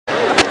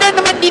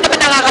naman, di naman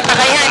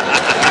nakakatakayan.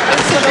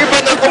 Iba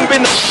ng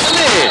kombinasyon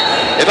eh.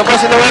 Ito pa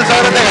si Noel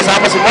Zarate,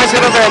 kasama si Marcy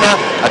Ravena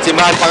at si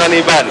Mahal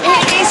Panganiban.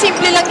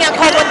 Simple lang yan,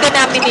 common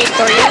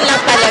denominator. Yan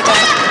lang talaga.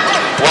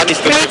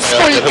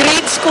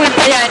 Grade school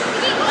pa yan.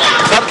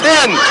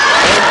 Sartin!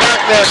 And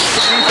back there,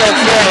 defense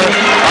there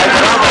by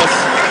Ramos.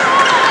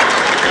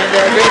 And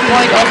a great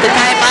point of the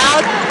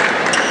timeout.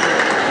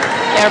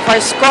 Air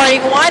Force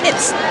scoring one,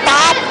 it's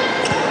stop.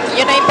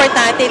 Yun ang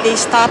importante, they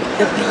stop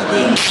the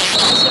bleeding.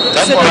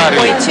 Sunod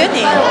points yun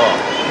eh.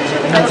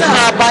 Ang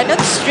haba ng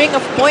string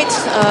of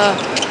points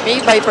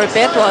made by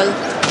Perpetual.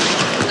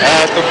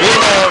 And to be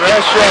a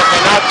ratio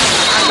cannot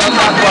stand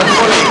that one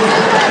fully.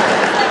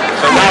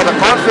 So now the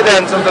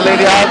confidence of the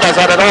Lady Daltas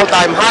at an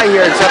all-time high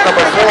here in set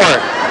number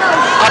 4.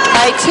 Up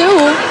by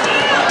 2.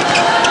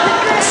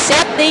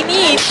 Set they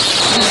need.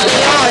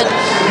 Stay on.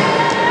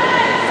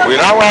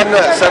 Wirawan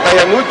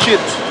Satayanuchit.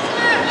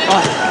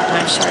 Oh,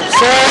 nice shot.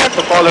 Set.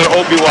 To call her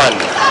Obi-Wan.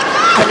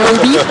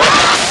 Anobi.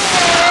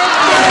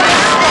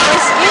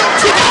 Was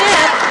into the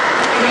net.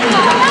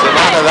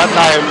 Samantha that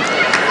time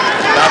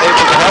not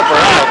able to help her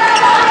out.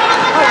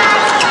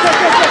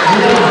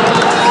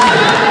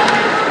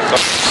 So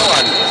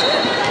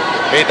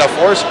may the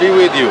force be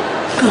with you.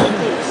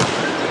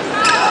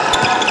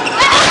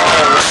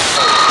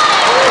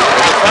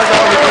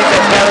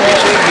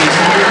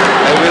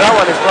 And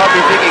Wirawan is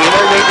probably thinking in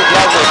her native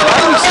language,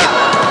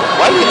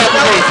 why do you have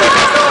to say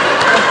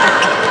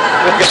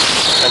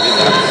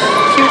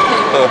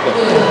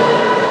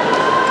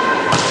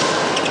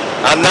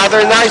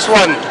Another nice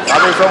one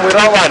coming from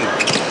Wirawan.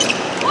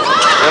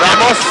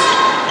 Ramos,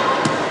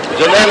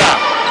 Jonela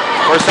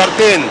for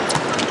Sartin,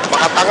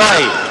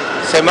 Makatangay,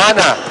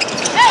 Semana.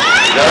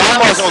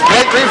 Ramos,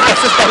 great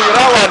reflexes by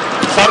Wirawan.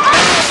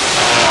 Sartin.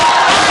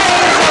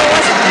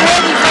 Wasn't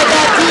ready for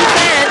that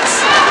defense.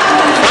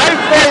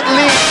 5-point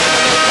lead.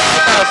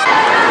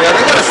 Yeah,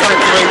 they're going to start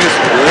doing this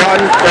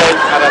 1 point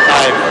at a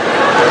time.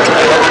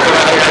 I hope it's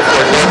going to Air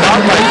Force. It's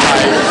down by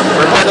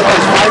 5. Perpetual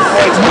is 5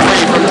 points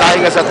away from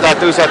tying us at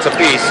 2 sets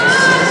apiece.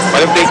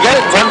 But if they get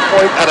it 1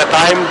 point at a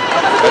time,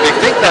 but they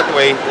think that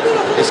way,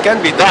 this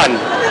can be done.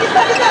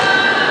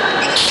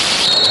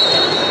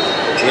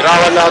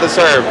 Wirawan now to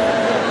serve.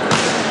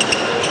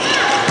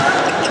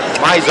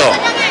 Maizo.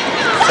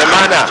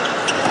 Semana.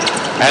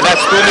 And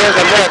that's too near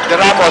the net. De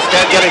Ramos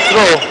can't get it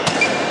through.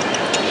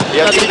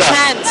 Not a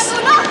chance.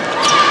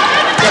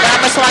 De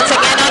Ramos once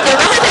again on the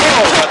run.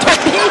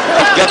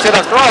 Gets it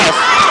across.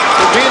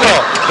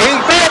 Tubino. In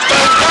back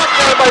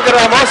there by De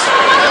Ramos.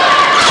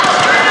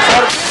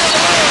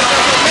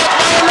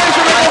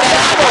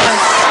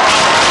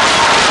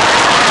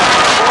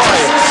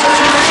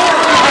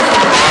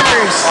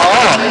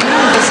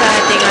 Sa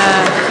ating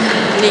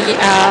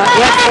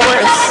Air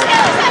Force.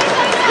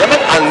 Yan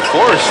ang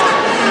unforced.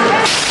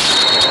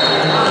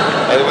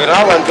 And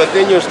Wirawan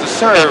continues to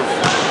serve.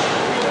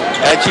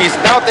 And she's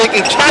now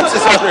taking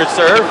chances on her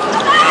serve.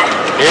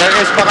 Here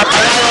is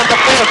Makatangay on the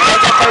court.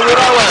 That's up by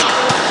Wirawan.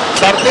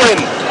 Sartin.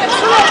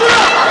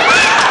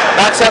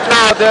 That's it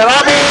now. De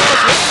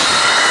Ramos.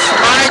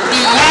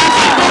 Smartly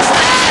using this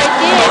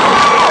idea.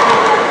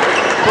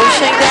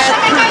 Pushing that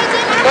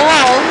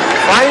ball.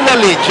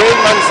 Finally, Jane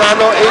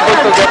Manzano able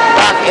to get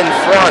back in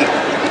front.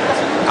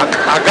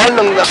 Tagal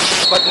ng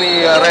nasabat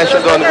ni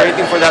Resio doon,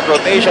 waiting for that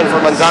rotation for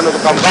Manzano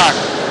to come back.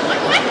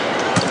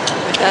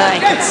 I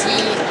can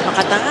see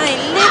Makatangay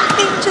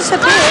limping just a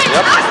bit.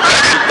 Yep,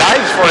 he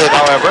dives for it,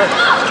 however.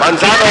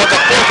 Manzano at the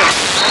court.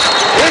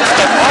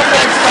 Instant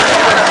offense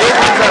from Jane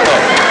Manzano.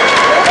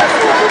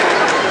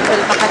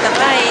 Well,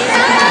 Makatangay,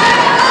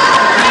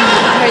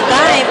 her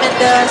time and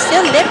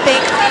still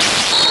limping.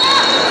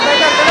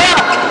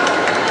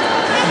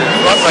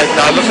 Not right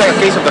now. Looks like a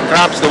case of the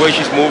cramps the way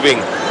she's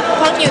moving.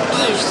 Mukhang yung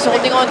knee. She's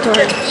holding on to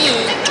her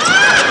knee.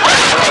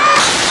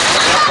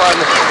 That one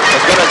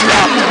is going to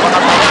drop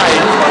Makatangay.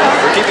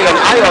 We're keeping an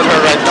eye on her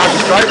right now.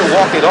 She's trying to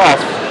walk it off.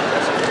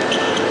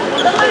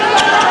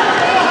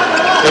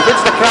 If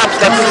it's the cramps,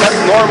 that's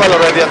normal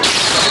already at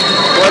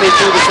 22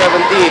 to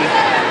 17.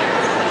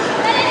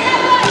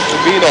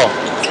 Tubino.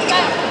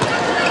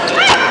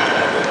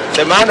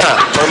 Semana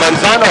for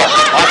Manzano.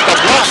 Off the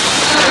block.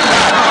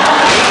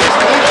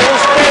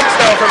 Those points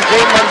now from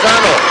Jane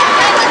Manzano.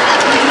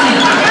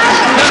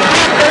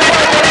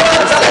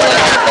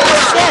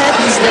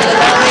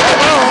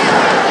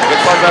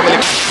 Good fun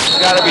family. It's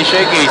gotta be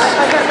shakies.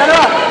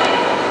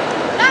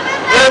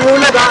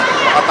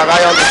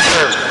 Makatangay on the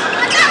serve.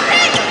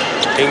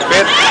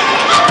 Hingpit.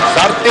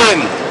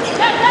 Sartin.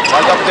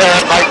 Right up there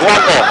by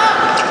Guaco.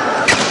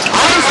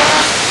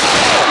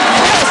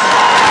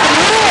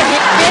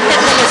 Hingpit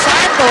and the Los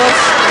Santos.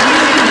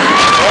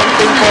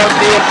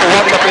 Konting-konti yung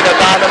puwag na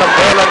pinadaanan ng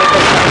bola nito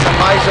sa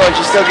Maizo, and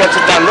she still gets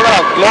it done. Look at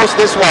how close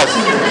this was.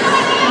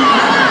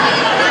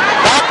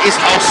 That is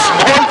how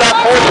small that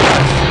hole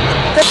was.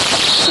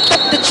 She took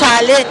the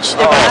challenge,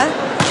 di ba?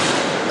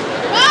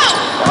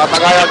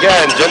 Makatangay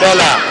again.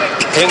 Janela.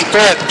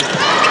 Hingpit.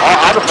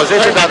 Out of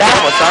position that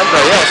time was Sandra,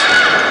 yes.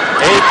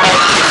 8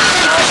 points.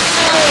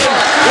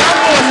 That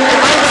was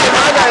behind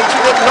Semana and she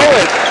didn't know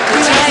it.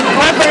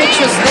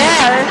 touch was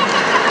there.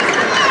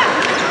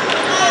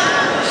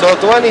 So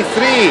 23-19.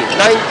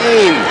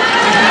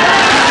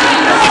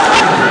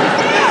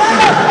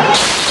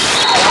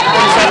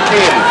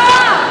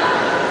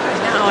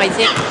 Now I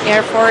think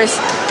Air Force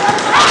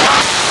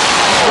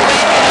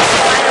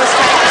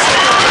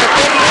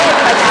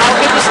but how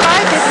can you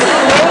start it with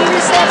no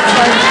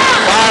reception?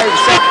 5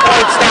 set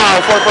points now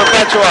for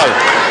Perpetual.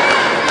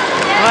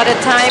 What a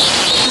time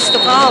is to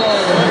come.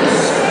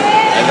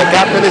 And the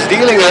captain is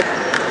dealing it.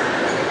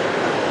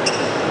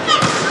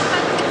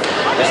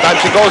 This time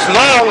she goes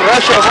long.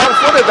 Russia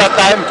one-footed that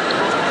time.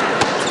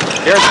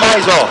 Here's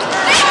Maizo.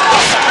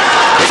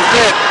 It's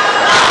it.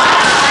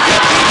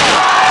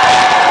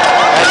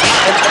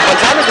 And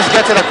Gonzalez just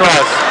gets it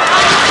across.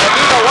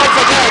 Yadida once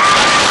again.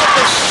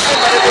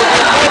 But it will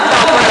be point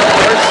now for Air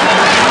Force.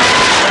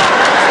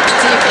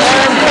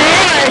 Air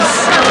Force.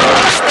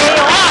 Stay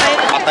on.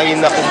 Patay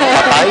na kung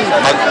patay.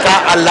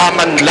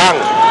 Magkaalaman lang.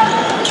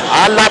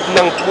 Alap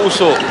ng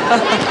puso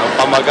ang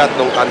pamagat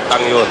ng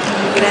kantang yun.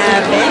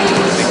 Grabe.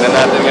 Tignan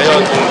natin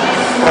ngayon kung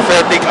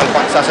prophetic ang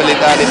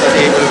pagsasalita nito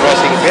si April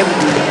Rosington.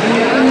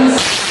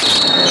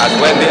 As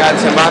Wendy Ann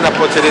Semana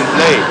puts it in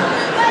play.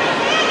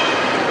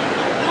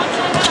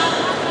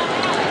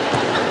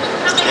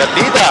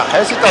 Yadida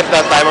hesitant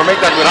that time, or make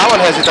that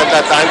Mirawan hesitant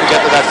that time to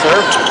get to that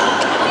serve.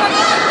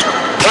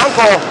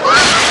 Blanco.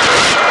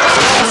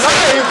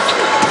 Alive.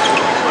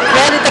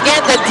 Credit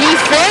again the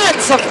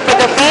defense of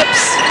the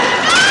Peps.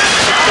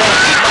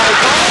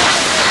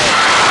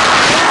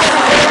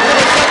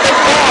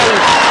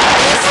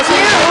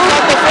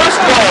 The first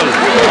ball.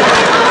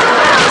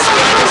 It's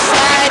the other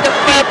side of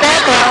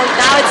Perpetual.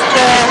 Now it's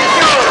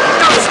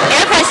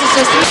Air Force is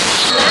just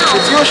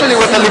It's usually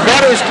when the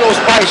libero is close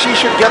by, she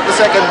should get the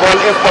second ball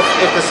if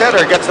the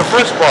setter gets the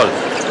first ball.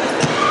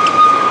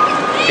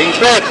 King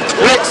Pet,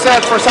 great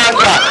set for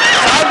Sandra.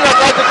 Sandra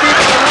got to keep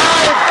it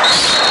alive.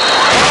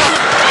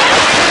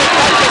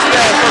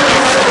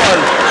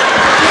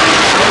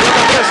 Look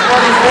at this,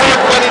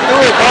 44-22.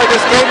 Boy,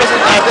 this game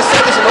isn't, this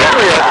set isn't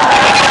over yet.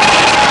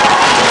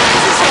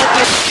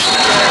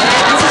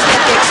 This is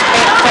what you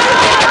expect from the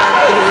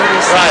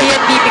players. Right. Hindi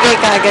yan bibigay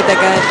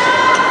kaagad-agad.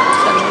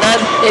 So now,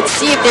 let's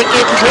see if they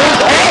can hold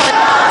on.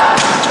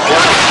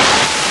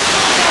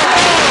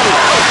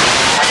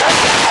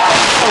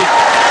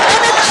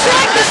 And a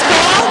check is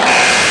gone.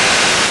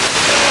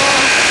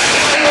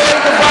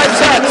 The 5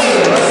 sets.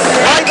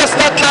 Why does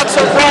that not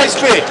surprise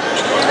me?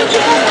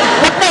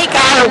 Ba't na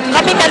ikaw?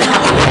 Kami na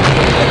lang.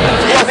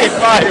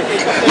 25.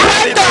 You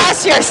have to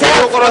ask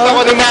yourself. Kukurot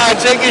ako ni Man.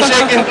 Shaky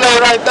play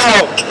right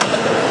now.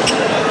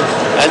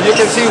 And you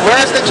can see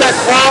where's the check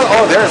ball.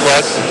 Oh, there it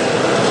was.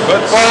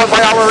 Good ball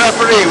by our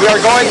referee. We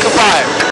are going to 5.